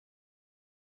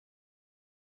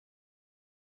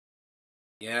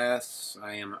Yes,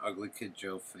 I am an Ugly Kid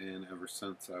Joe fan ever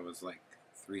since I was like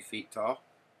 3 feet tall.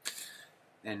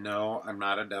 And no, I'm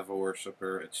not a devil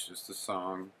worshiper. It's just a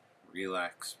song.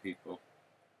 Relax, people.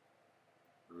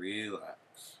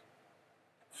 Relax.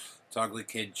 It's Ugly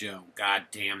Kid Joe.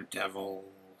 Goddamn devil.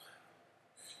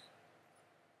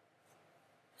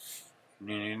 And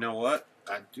you know what?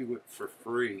 I do it for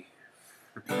free.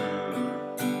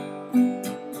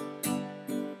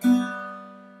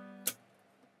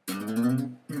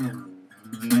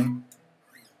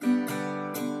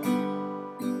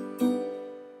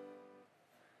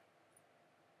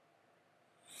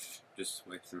 Just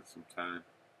wasting some time.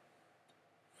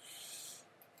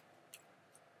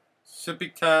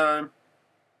 Sippy time.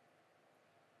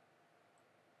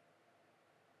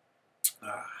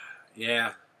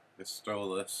 Yeah, I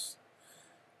stole this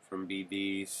from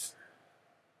BD's.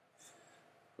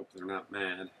 Hope they're not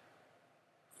mad.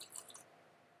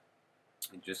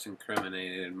 I just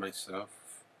incriminated myself.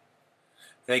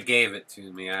 They gave it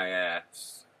to me, I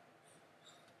asked.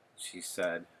 She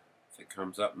said, if it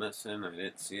comes up missing, I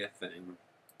didn't see a thing.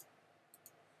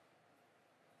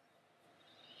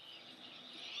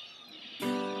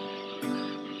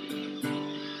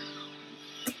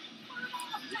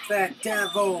 That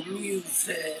devil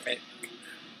music.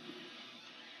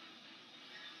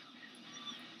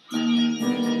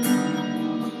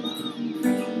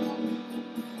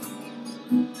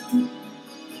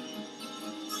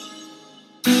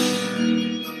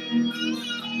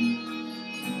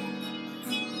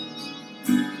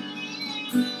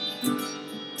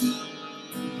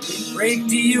 Rape,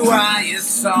 DUI,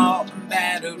 assault, and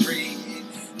battery.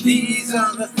 These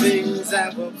are the things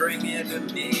that will bring you to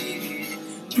me.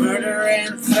 Murder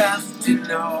and theft and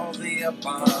all the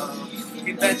above.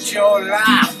 You bet your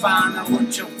life I know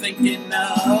what you're thinking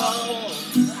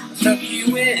of. Tuck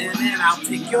you in and I'll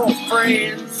take your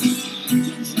friends.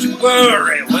 Don't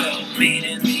worry, we'll meet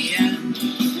in the end.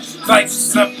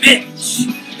 Life's a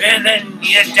bitch and then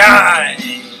you die.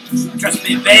 Trust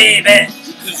me, baby,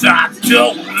 'cause I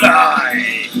don't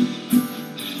lie.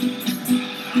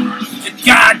 The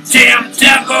goddamn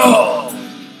devil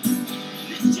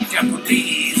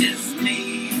pleases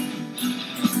me.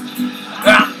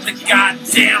 I'm the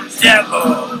goddamn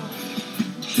devil,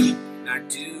 and I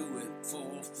do it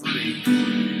for free.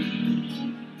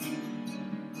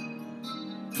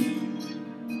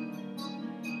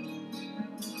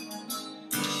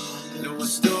 Know a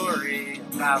story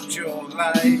about your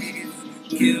life.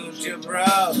 Killed your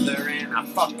brother and I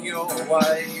fuck your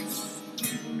wife.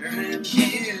 And I'm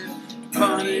here to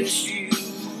punish you.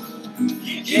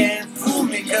 You can't fool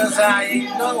me 'cause I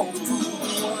ain't no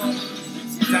fool.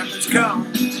 Time has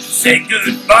come to say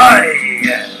goodbye.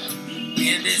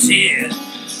 End is here,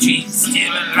 cheat,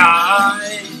 steal and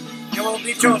lie. There will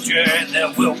be torture and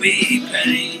there will be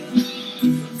pain.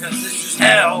 'Cause this is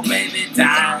hell, baby,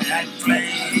 die at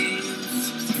flames.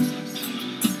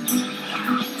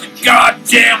 The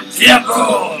goddamn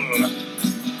devil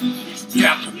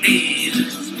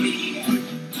pleases me.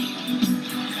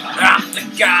 I'm the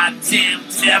goddamn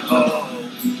devil.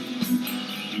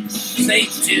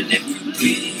 Satan, if you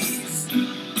please.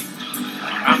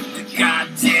 I'm the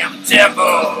goddamn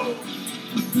devil.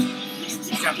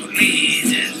 That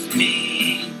pleases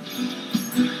me.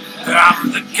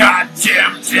 I'm the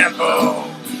goddamn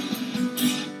devil.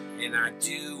 And I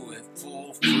do it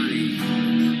for free.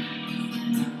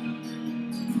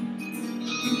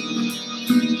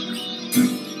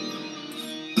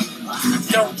 I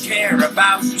don't care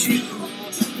about you.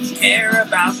 Care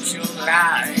about your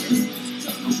life.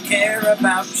 Don't care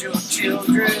about your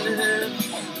children.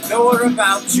 Nor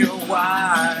about your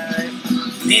wife.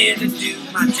 I'm here to do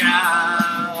my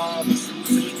job. So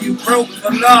if you broke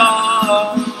the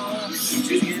law,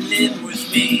 tune in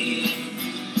with me.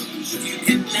 You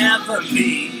can never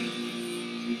leave.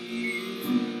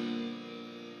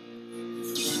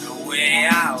 There's no way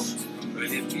out, but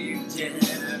if you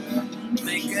dare,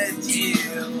 make a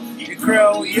deal. You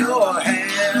grow your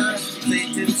hair.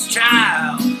 Satan's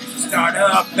child. Start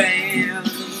a band.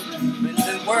 With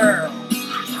the world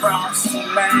across the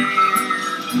land.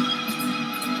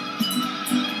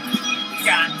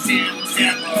 Goddamn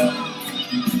devil.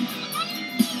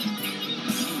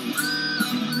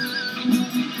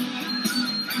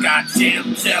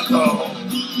 Goddamn devil.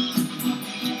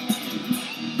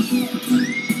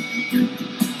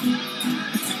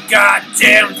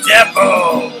 Goddamn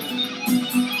devil.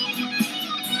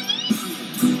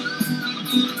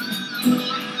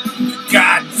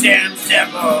 Goddamn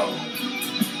devil.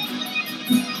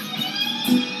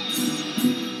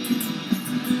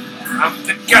 I'm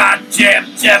the goddamn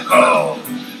devil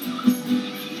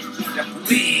that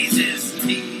pleases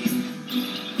me.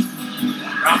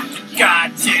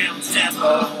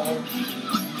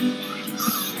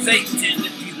 Satan,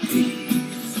 if you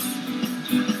please.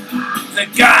 The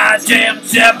goddamn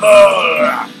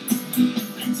devil.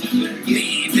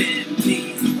 Believe in me,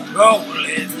 roll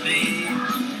in me.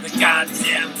 The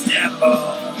goddamn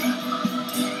devil.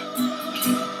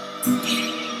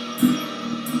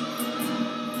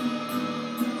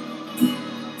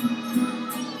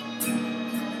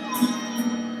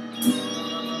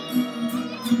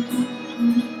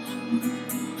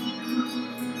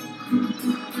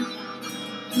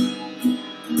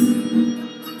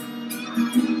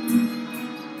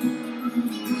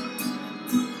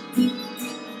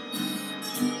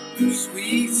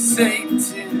 Sweet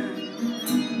Satan,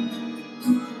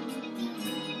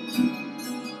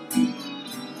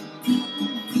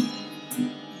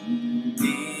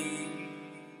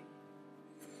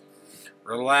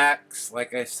 relax.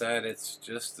 Like I said, it's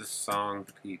just a song,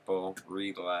 people.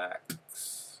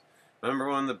 Relax. Remember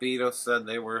when the Beatles said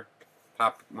they were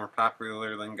more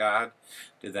popular than God?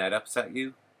 Did that upset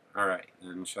you? Alright,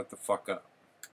 then shut the fuck up.